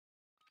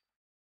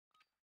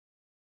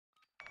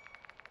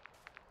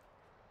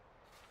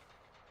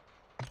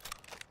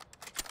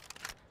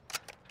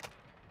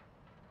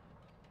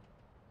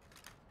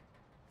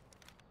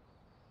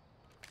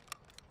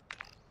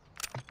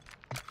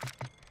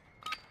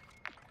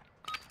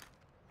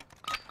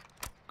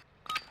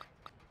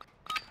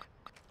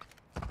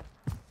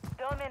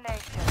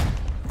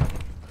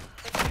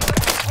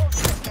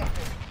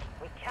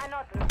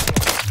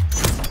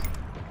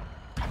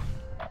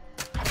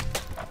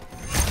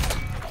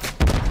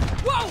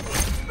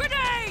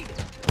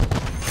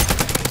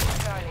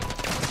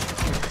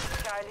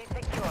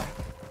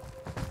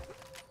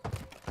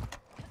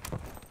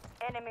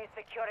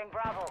securing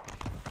Bravo.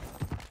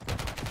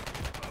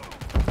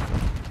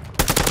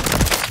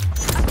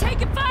 I'm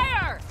taking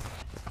fire!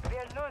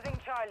 We're losing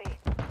Charlie.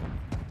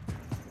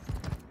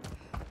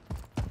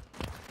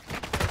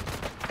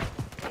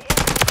 The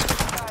enemy is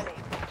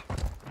Charlie.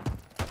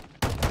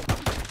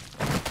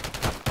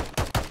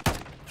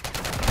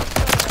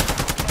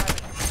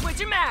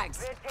 Switching mags!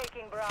 We're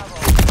taking Bravo.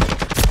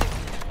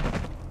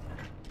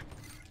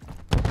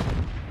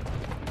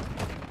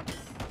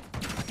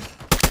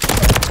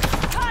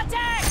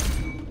 Contact!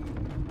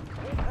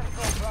 We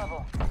control Bravo.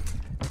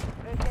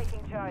 We're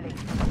taking Charlie.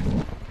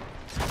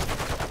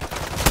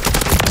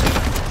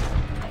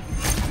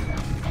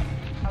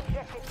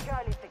 Objective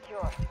Charlie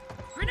secure.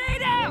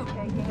 Grenade out!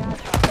 Taking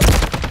Alpha.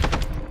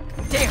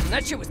 Damn,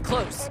 that shit was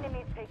close.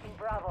 Enemies taking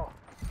Bravo.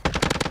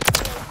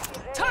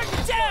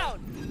 Target down!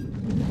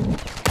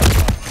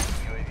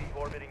 UAV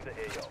orbiting the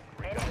AO.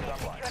 Recon is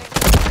online.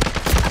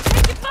 I'm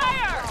taking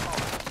fire!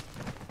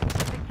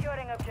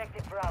 Securing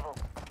objective Bravo.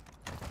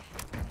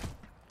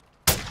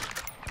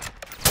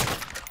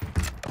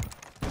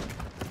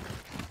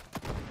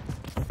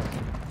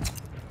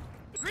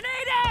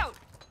 Grenade out!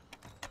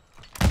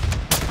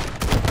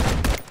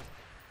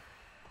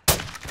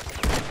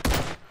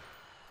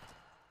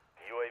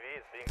 UAV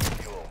is being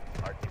fuel.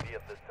 RTB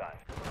at this time.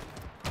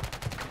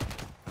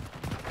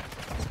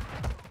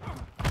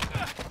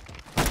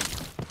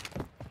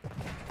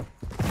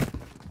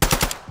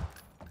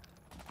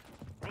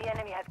 The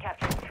enemy has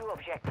captured 2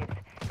 objectives.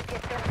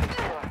 Get them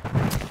secure.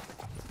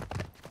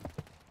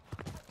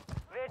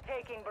 We're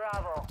taking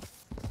Bravo.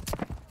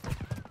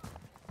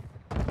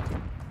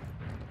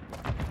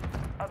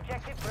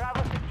 Objective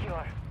Bravo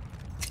secure.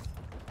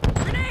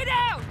 Grenade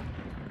out!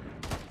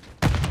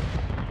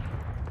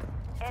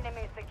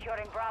 Enemy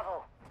securing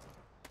Bravo.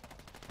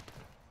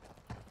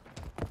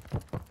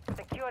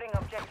 Securing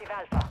objective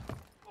Alpha.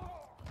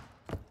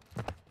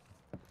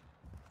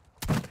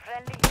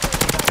 Friendly UAV.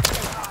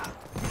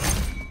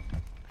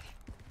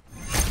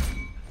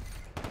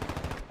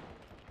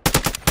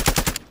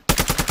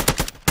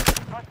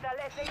 Hostile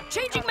SA.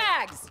 Changing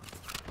mags!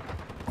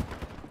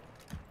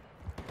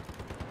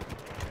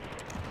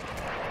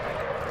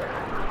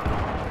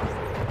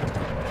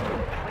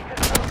 We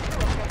control 2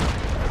 objectives.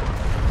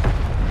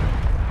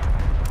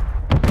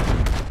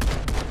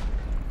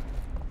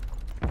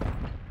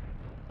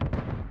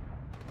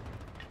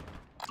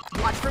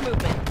 Watch for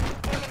movement.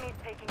 Enemies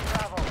taking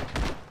Bravo.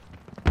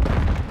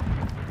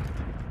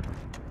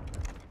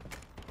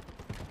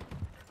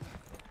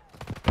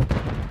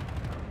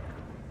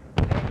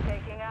 They're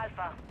taking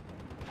Alpha.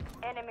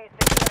 Enemies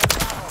securing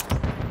Bravo.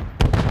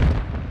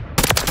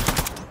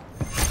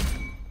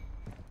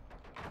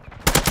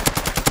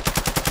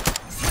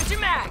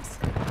 Switching mags!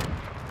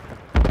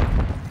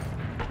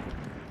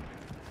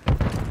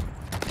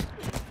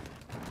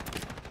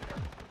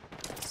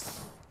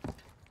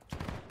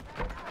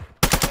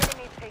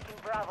 Enemies taking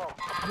Bravo.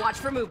 Watch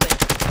for movement.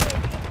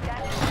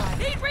 Standing by.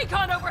 Need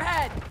recon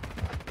overhead!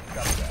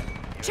 Copy that.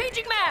 UAV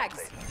Changing is mags!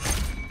 on station.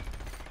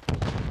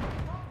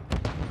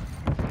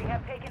 We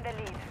have taken the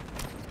lead.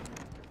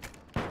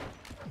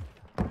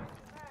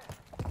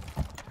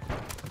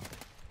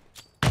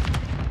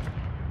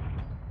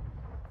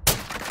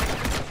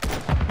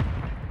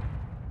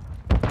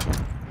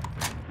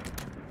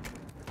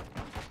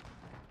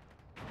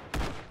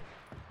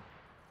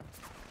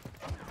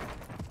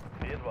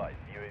 Be advised,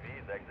 UAV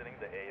is exiting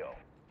the AO.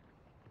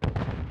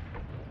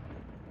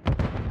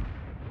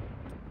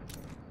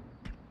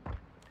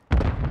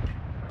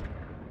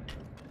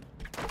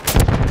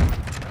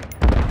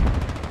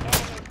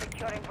 Enemies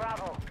securing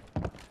Bravo.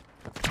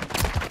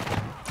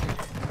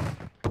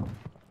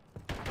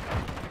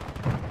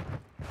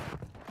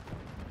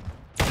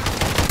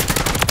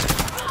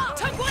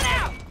 Took one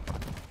out!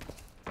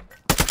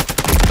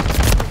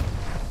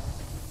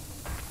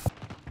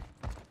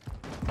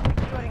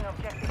 Securing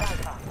objective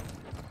Alpha.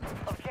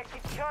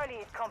 Objective Charlie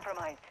is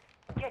compromised.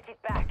 Get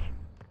it back.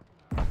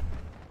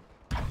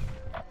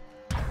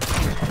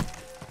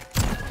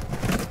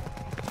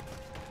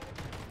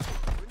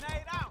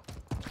 Grenade out!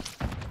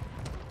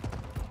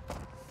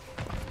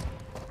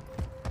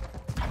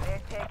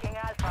 They're taking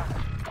Alpha.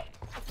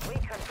 We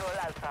control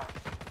Alpha.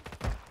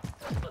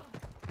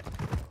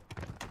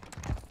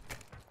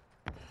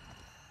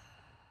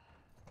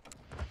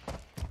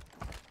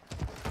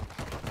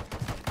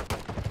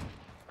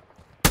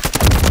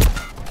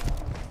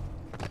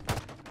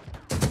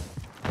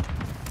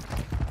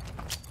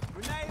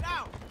 Grenade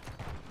out!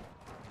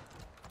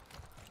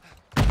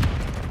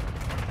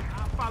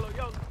 I'll follow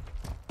your...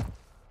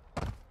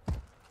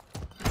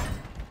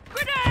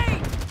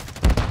 Grenade!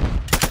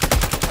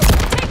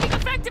 Taking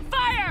effective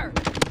fire!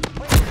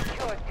 We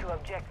secured 2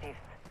 objectives.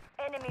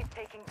 Enemies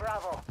taking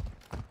Bravo.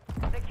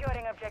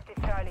 Securing objective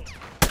Charlie.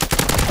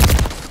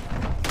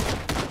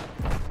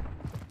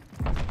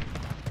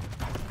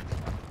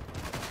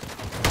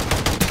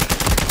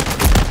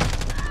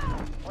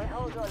 We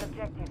hold all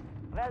objectives.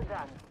 Well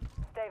done.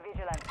 Stay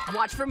vigilant.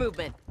 Watch for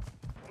movement.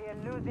 We are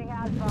losing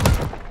Alpha.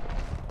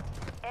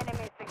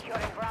 Enemies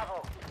securing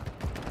Bravo.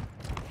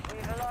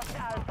 We've lost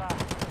Alpha.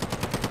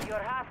 You're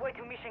halfway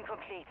to mission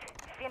complete.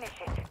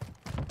 Finish it.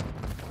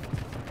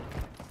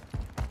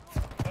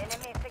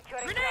 Enemy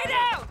securing Grenade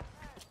Bravo. out!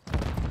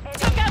 Enemy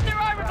Took out their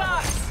armor Bravo.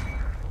 box!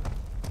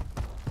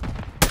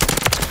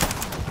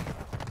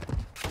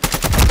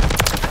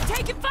 I'm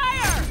taking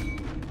fire!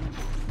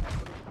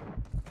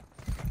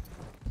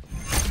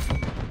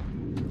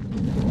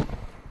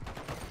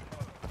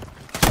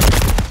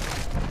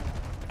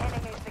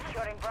 Enemy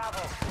securing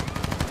Bravo.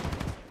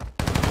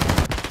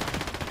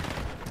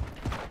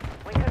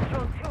 We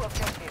control 2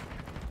 objectives.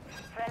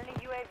 Friendly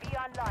UAV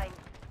online.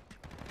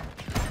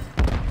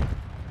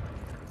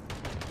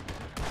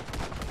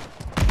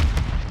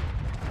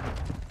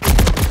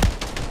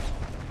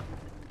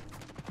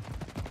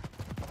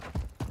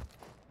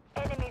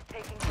 Enemies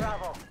taking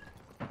Bravo.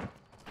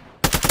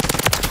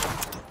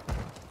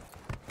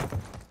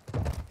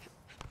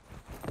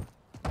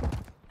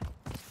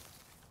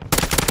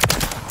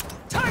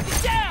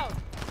 Target down!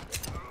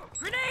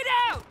 Grenade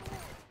out!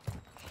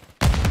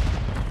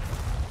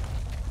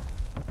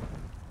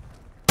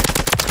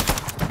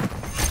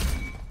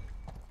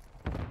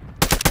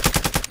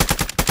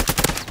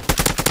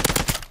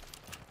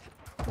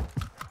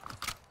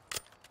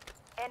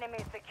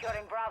 Enemies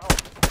securing Bravo.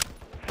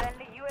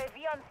 Friendly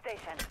UAV on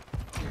station.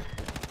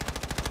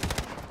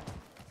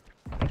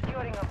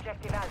 Securing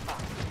objective Alpha.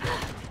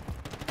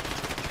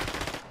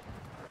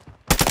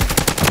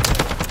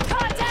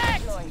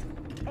 Contact! Deploy.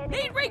 Enemy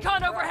Need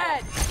recon taking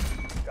overhead!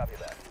 Copy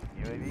that.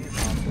 UAV is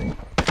on station.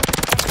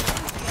 Bravo.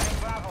 Enemy securing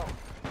Bravo.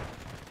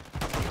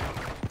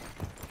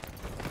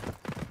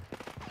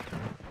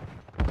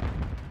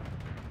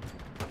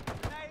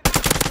 Grenade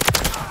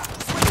out.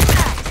 Switch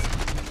backs!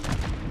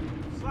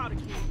 Slaughter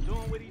King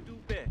doing what he do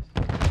best.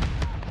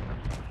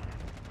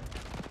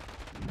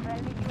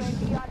 Friendly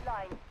UAV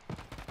online.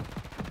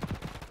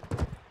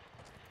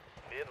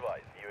 Be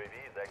advised, UAV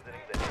is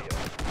exiting the AO.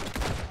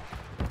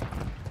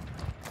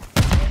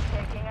 We're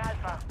taking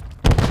Alpha.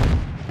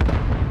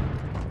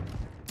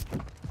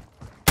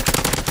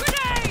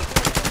 Grenade!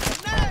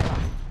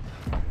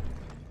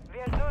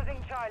 We're losing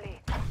Charlie.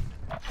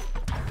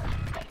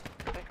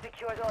 We've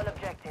secured all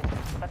objectives,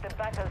 but the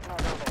battle's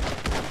not over.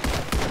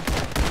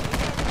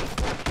 Enemy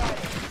took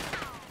Charlie.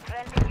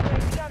 Friendly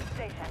UAV on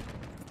station.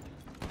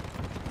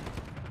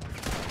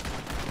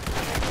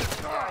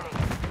 Charlie.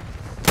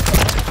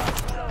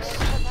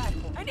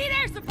 I need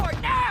air support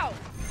now!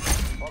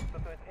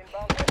 Octopus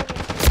inbound.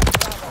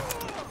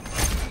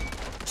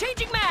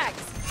 Changing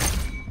mags!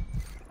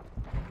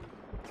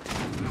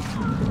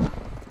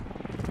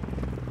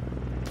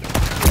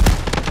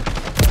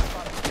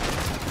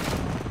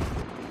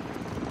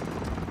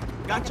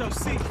 Got your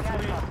seat,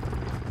 friend.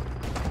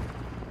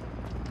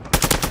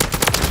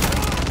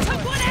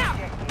 Took one out!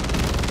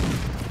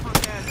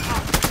 Punk ass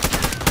out.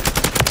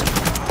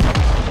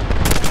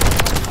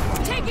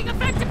 Taking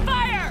effective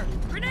fire!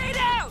 Grenade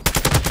out!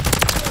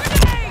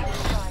 Grenade!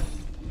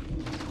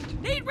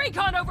 Need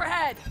recon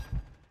overhead!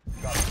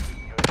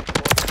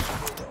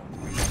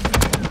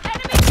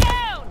 Enemy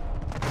down!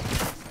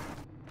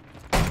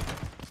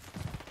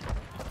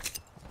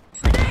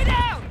 Grenade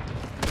out!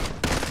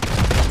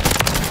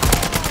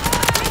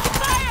 Taking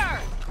fire!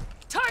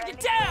 Target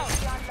down!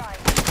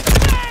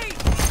 Grenade!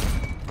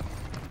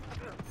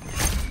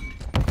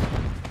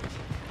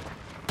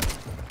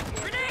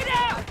 Grenade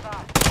out!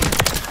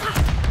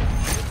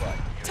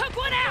 Took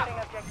one out!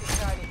 Objective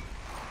Charlie.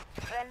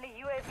 Friendly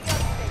UAV on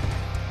station.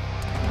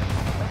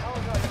 We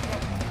hold all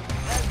objectives.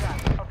 Well done.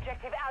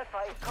 Objective Alpha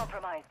is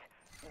compromised.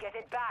 Get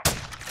it back.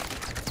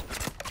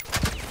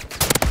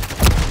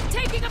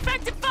 Taking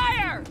effective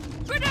fire!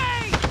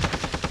 Grenade!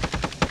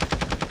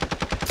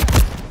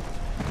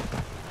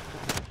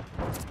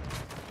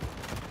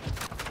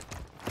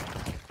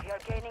 We are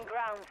gaining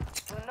ground.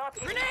 Do not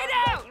give Grenade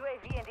up out!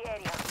 UAV in the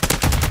area.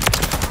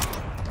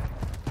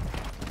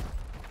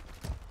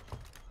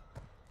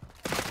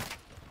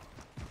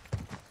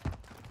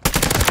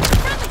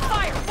 Friendly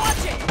fire!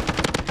 Watch it!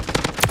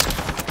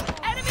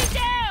 Enemy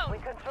down! We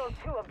control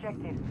 2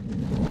 objectives.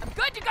 I'm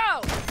good to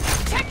go!